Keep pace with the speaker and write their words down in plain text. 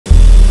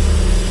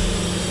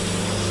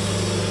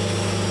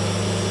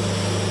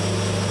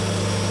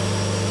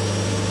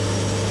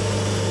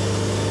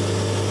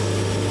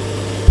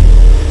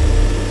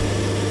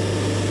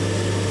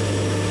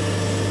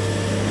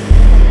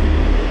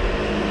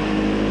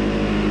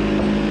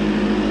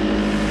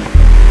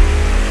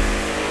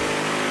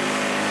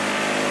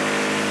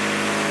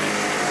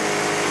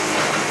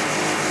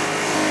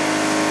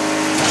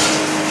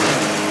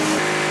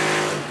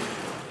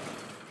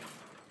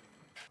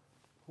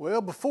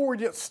we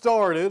get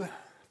started,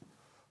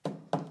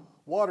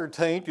 water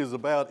tank is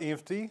about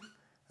empty,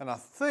 and I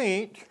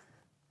think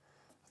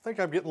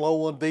I'm getting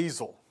low on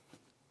diesel.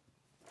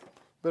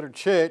 Better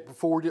check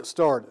before we get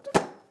started.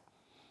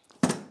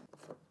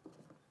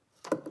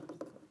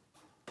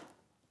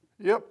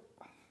 Yep,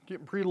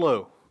 getting pretty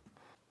low.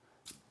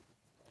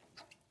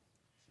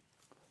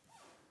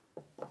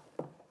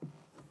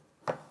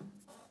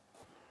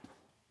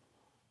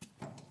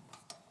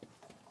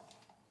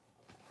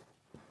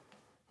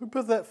 Who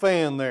put that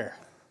fan there?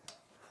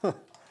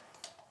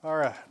 All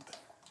right,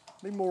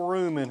 need more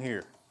room in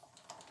here.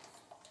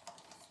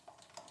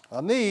 I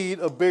need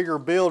a bigger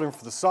building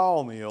for the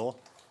sawmill,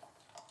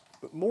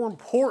 but more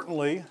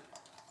importantly,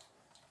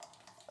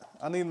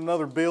 I need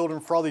another building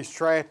for all these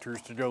tractors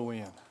to go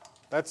in.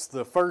 That's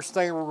the first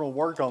thing we're going to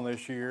work on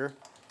this year,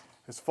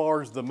 as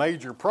far as the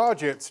major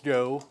projects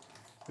go,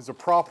 is a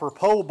proper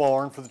pole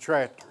barn for the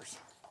tractors.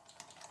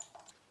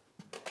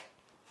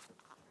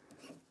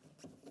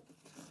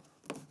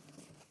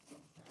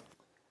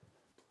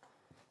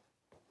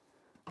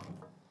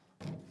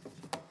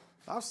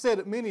 I've said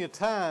it many a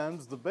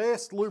times, the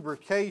best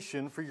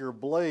lubrication for your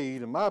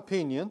blade, in my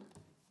opinion,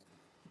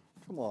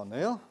 come on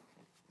now,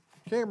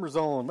 camera's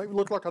on, make me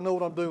look like I know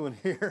what I'm doing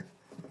here.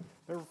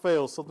 Never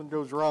fails, something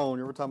goes wrong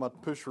every time I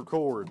push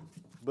record.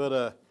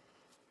 But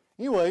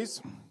anyways,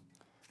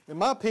 in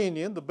my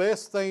opinion, the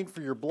best thing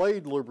for your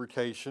blade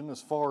lubrication, as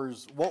far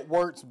as what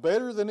works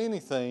better than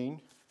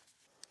anything,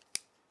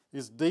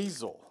 is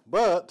diesel.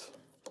 But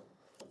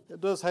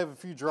it does have a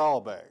few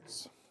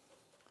drawbacks.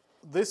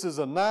 This is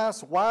a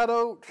nice white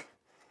oak.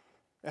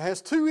 It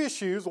has two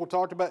issues we'll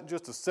talk about in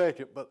just a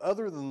second, but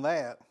other than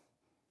that,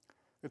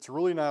 it's a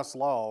really nice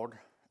log,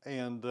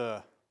 and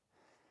it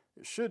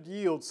should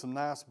yield some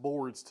nice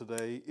boards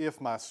today if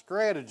my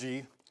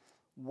strategy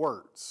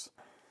works.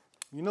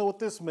 You know what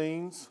this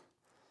means?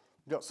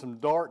 Got some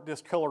dark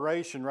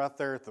discoloration right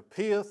there at the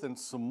pith and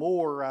some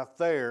more right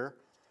there.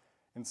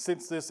 And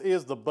since this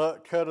is the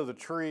butt cut of the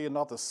tree and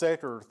not the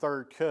second or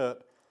third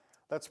cut,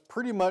 that's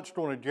pretty much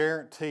going to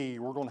guarantee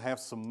we're going to have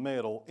some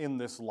metal in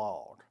this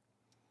log.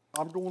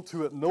 I'm going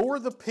to ignore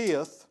the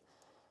pith,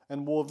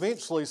 and we'll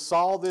eventually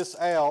saw this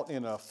out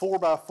in a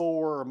 4x4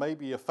 or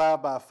maybe a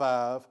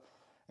 5x5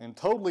 and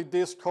totally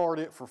discard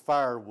it for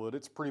firewood.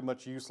 It's pretty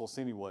much useless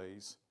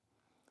anyways.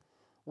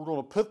 We're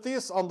going to put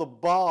this on the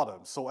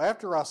bottom. So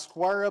after I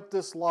square up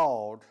this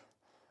log,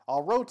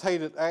 I'll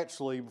rotate it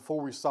actually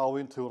before we saw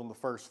into it on the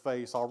first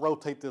face. I'll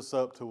rotate this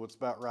up to it's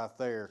about right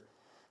there.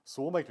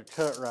 So we'll make a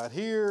cut right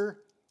here,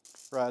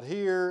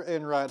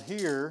 and right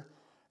here,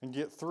 and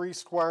get 3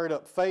 squared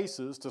up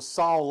faces to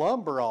saw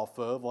lumber off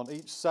of on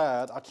each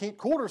side. I can't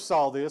quarter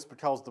saw this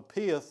because the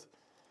pith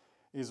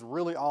is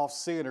really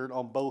off-centered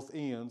on both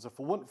ends. If it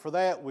wasn't for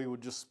that, we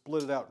would just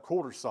split it out and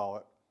quarter saw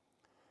it.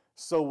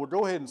 So we'll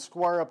go ahead and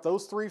square up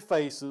those 3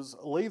 faces,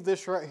 leave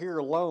this right here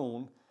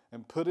alone,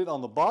 and put it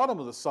on the bottom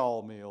of the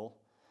sawmill.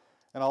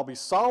 And I'll be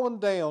sawing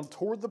down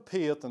toward the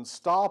pith and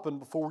stopping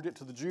before we get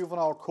to the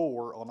juvenile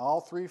core on all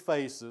 3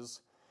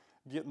 faces,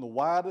 getting the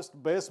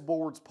widest, best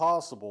boards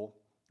possible.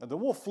 And then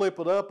we'll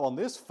flip it up on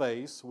this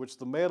face, which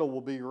the metal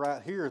will be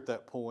right here at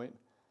that point,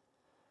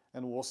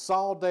 and we'll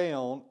saw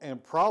down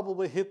and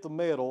probably hit the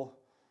metal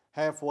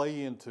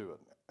halfway into it.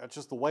 That's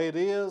just the way it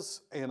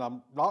is, and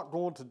I'm not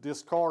going to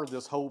discard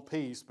this whole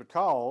piece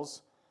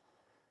because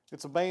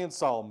it's a band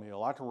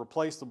sawmill. I can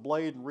replace the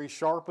blade and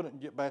resharpen it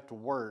and get back to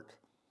work.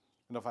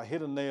 And if I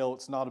hit a nail,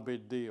 it's not a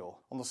big deal.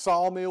 On the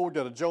sawmill, we've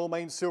got a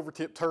Maine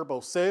Silvertip Turbo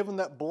 7.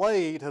 That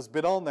blade has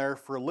been on there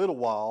for a little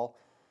while.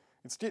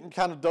 It's getting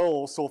kind of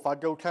dull, so if I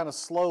go kind of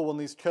slow on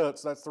these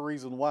cuts, that's the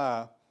reason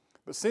why.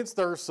 But since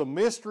there's some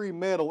mystery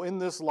metal in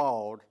this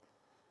log,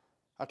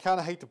 I kind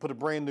of hate to put a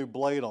brand new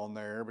blade on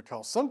there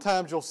because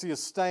sometimes you'll see a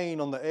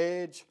stain on the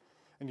edge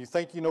and you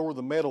think you know where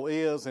the metal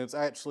is and it's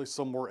actually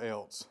somewhere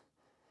else.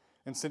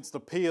 And since the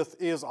pith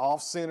is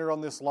off-center on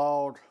this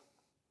log,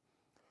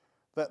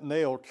 that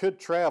nail could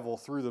travel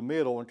through the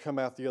middle and come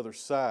out the other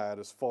side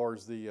as far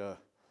as the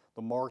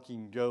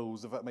marking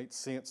goes, if that makes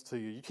sense to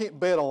you. You can't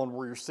bet on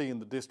where you're seeing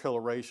the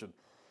discoloration.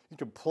 You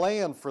can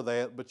plan for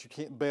that, but you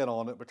can't bet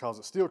on it because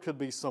it still could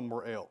be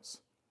somewhere else.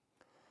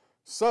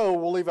 So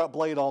we'll leave that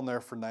blade on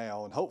there for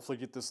now and hopefully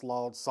get this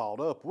log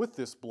sawed up with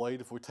this blade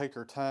if we take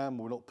our time and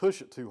we don't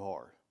push it too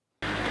hard.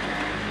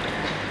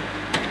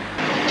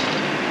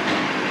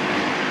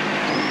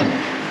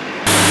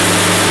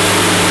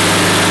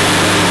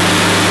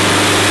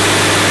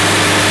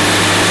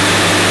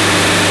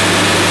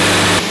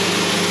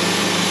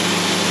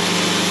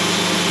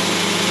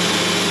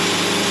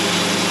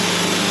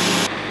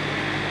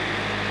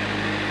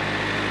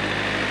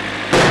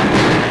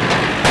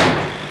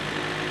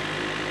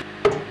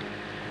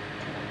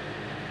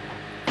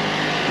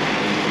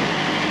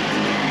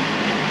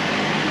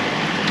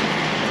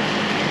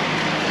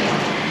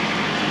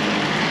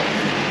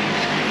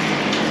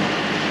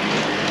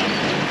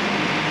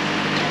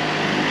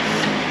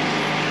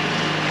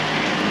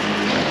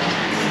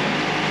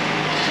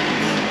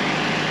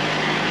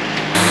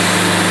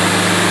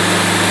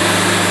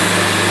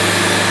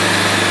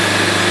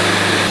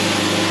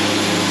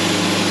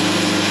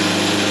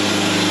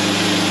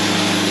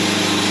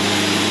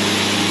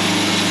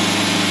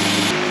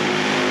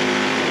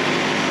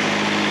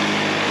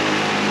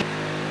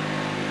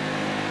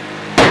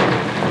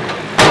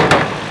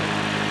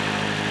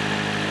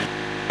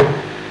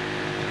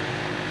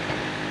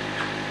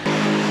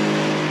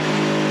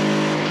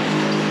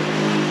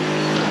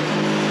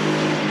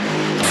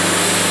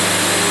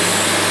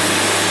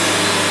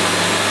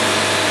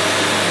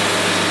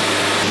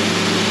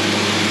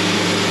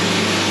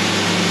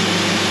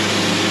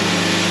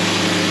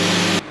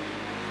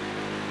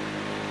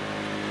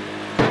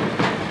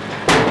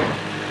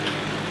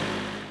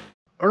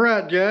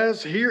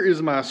 guys, here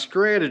is my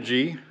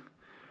strategy.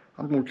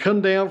 I'm going to come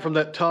down from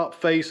that top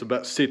face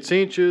about 6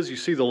 inches. You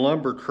see the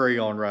lumber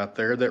crayon right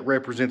there. That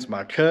represents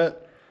my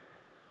cut.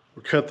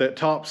 We'll cut that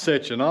top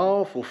section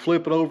off. We'll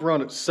flip it over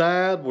on its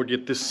side. We'll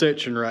get this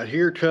section right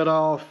here cut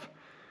off.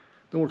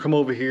 Then we'll come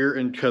over here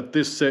and cut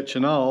this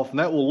section off. And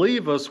that will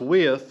leave us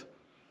with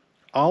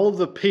all of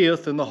the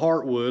pith and the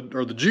heartwood,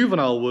 or the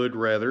juvenile wood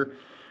rather,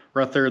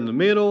 right there in the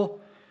middle.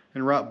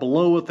 And right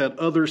below it, that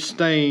other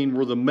stain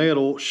where the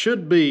metal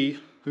should be.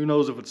 Who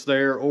knows if it's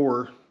there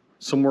or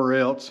somewhere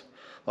else.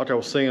 Like I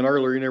was saying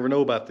earlier, you never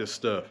know about this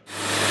stuff.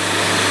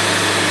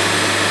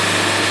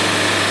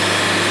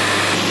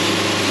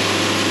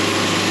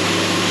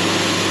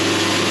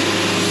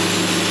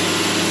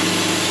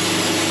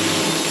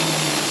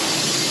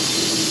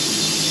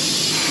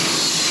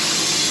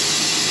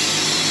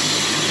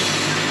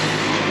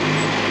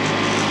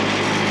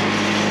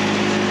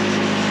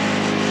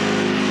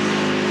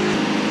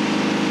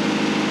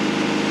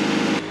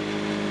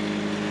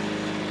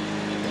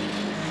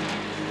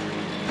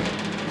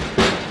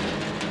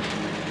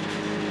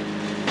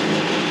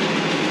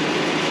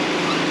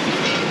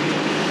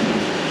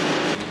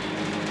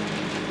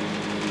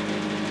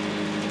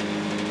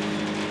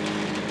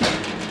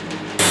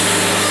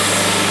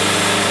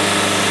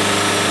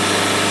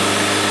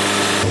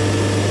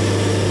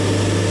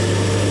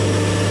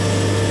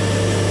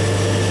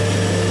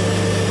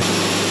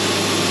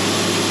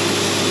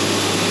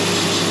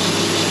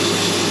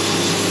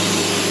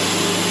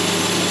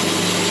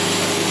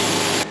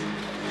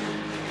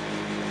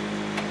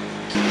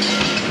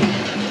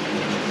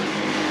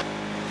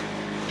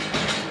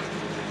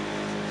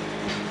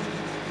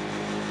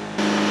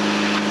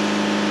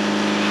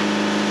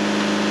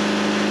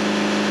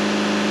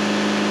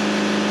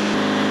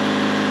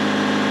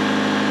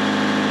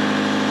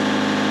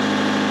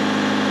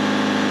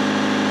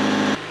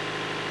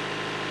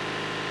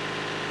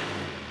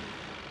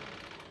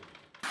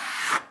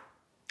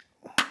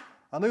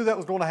 I knew that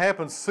was going to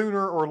happen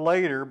sooner or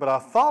later, but I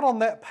thought on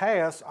that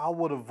pass I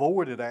would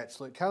avoid it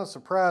actually. It kind of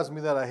surprised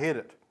me that I hit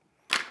it.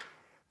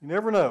 You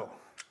never know.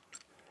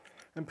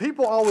 And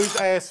people always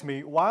ask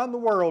me, why in the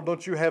world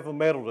don't you have a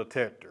metal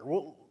detector?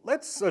 Well,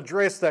 let's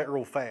address that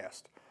real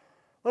fast.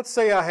 Let's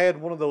say I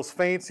had one of those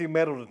fancy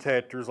metal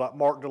detectors like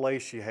Mark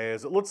DeLacy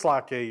has. It looks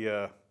like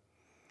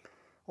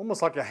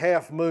almost like a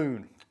half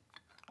moon.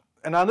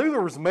 And I knew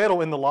there was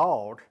metal in the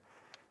log.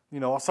 You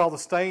know, I saw the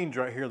stains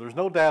right here. There's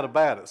no doubt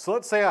about it. So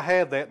let's say I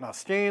had that and I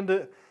scanned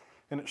it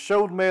and it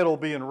showed metal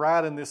being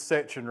right in this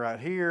section right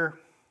here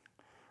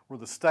where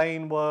the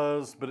stain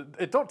was, but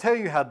it don't tell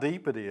you how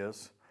deep it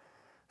is.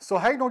 So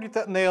how are you going to get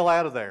that nail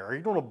out of there? Are you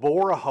going to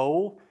bore a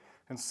hole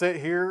and sit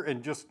here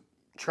and just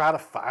try to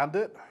find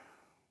it?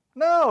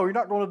 No, you're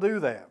not going to do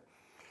that.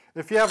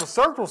 If you have a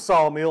circle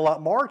sawmill like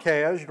Mark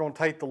has, you're going to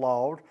take the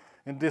log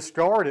and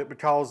discard it,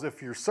 because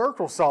if your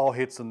circle saw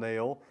hits a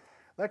nail,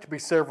 that could be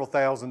several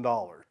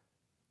 $1,000s.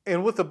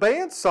 And with a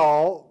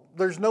bandsaw,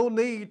 there's no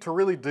need to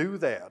really do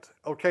that.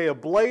 Okay, a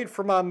blade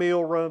for my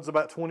mill runs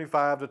about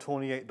 $25 to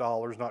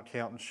 $28, not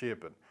counting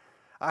shipping.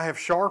 I have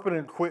sharpening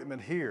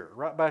equipment here,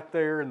 right back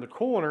there in the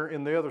corner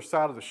in the other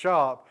side of the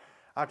shop.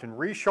 I can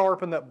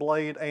resharpen that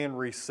blade and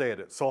reset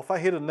it. So if I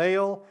hit a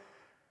nail,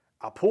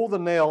 I pull the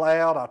nail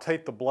out, I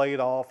take the blade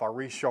off, I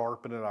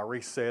resharpen it, I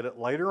reset it.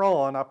 Later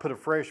on, I put a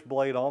fresh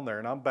blade on there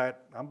and I'm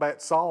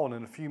back sawing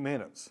in a few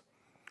minutes.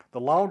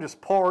 The longest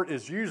part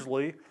is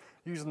usually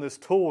using this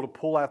tool to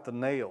pull out the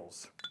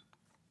nails.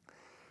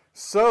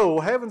 So,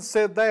 having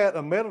said that,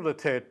 a metal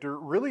detector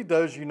really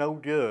does you no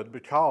good,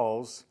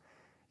 because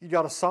you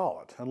got to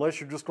saw it, unless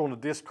you're just going to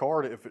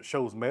discard it if it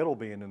shows metal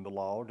being in the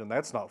log, and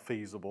that's not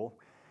feasible.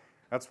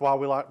 That's why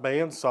we like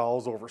band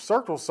saws over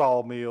circle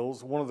saw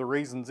mills. One of the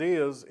reasons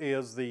is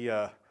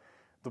the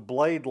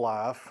blade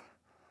life.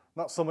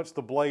 Not so much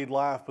the blade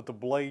life, but the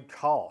blade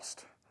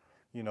cost.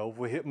 You know, if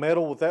we hit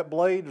metal with that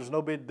blade, there's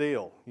no big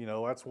deal. You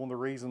know, that's one of the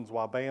reasons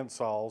why band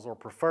saws are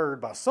preferred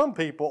by some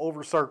people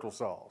over circle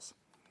saws.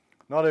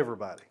 Not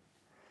everybody.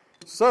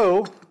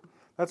 So,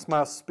 that's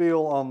my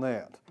spiel on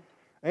that.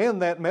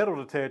 And that metal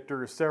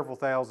detector is several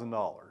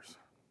 $1,000s.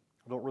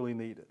 I don't really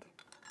need it.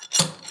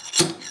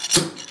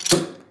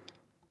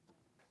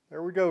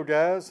 There we go,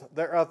 guys.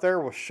 That right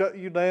there will shut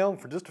you down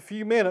for just a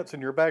few minutes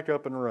and you're back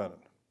up and running.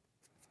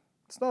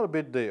 It's not a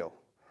big deal.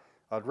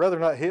 I'd rather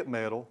not hit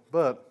metal,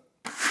 but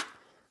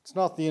it's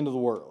not the end of the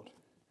world.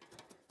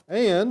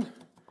 And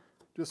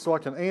just so I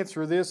can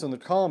answer this in the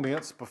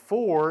comments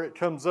before it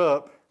comes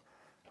up,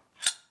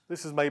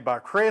 this is made by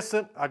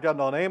Crescent. I got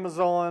it on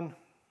Amazon.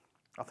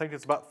 I think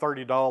it's about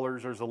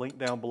 $30. There's a link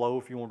down below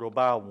if you want to go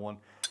buy one.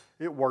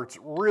 It works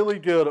really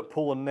good at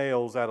pulling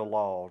nails out of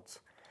logs.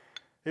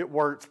 It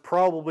works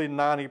probably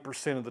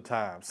 90% of the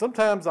time.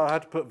 Sometimes I'll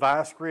have to put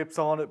vice grips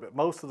on it, but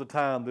most of the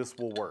time this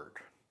will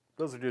work.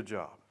 Does a good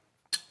job.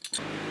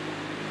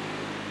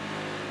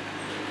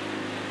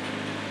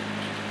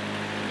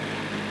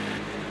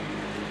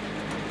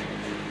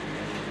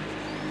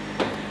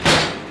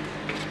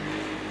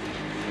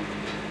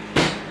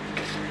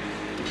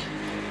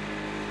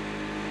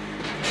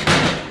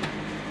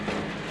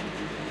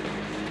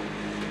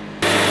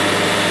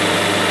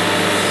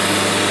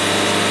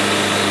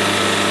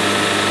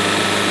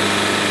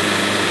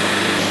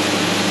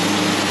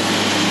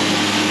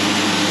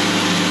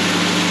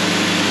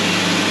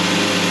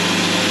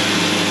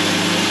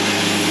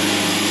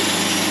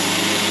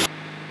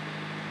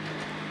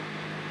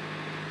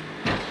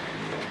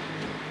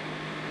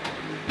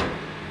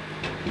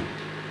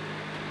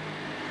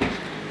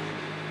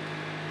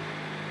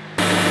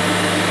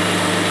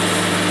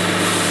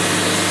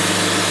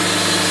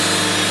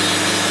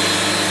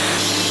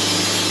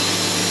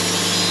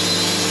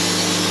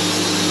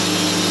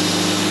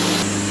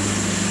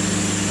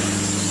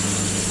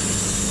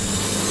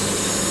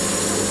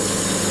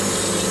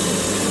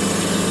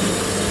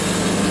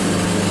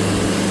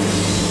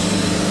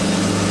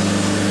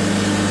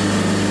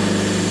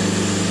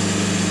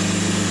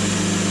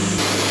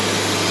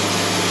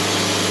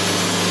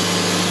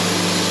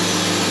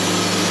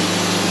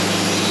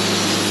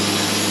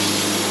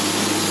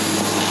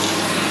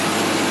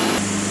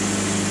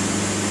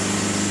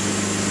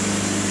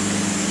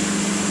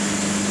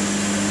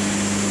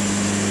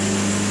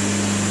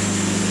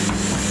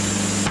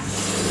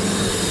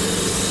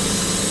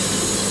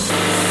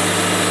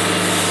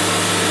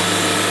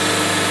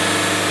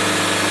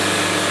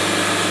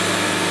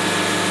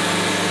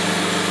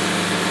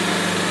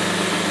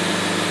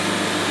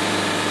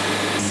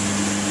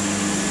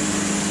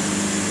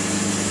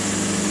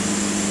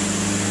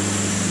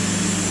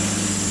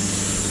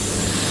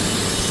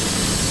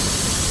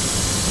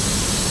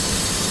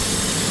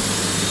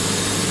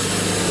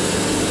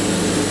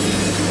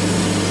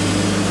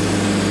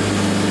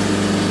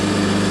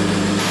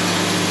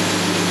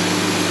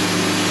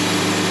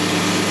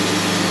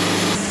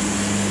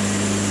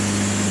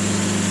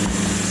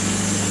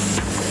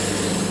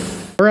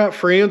 All right,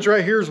 friends,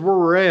 right here's where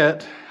we're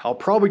at. I'll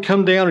probably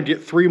come down and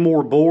get 3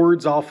 more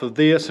boards off of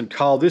this and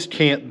call this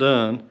cant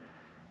done.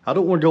 I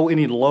don't want to go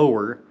any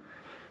lower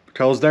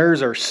because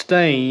there's our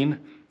stain,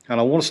 and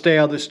I want to stay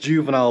out of this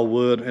juvenile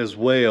wood as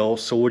well.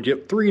 So we'll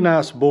get 3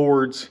 nice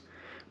boards,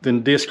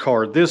 then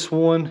discard this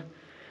one.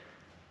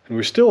 And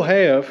we still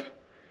have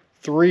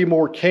 3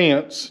 more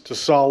cants to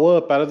saw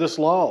up out of this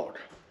log.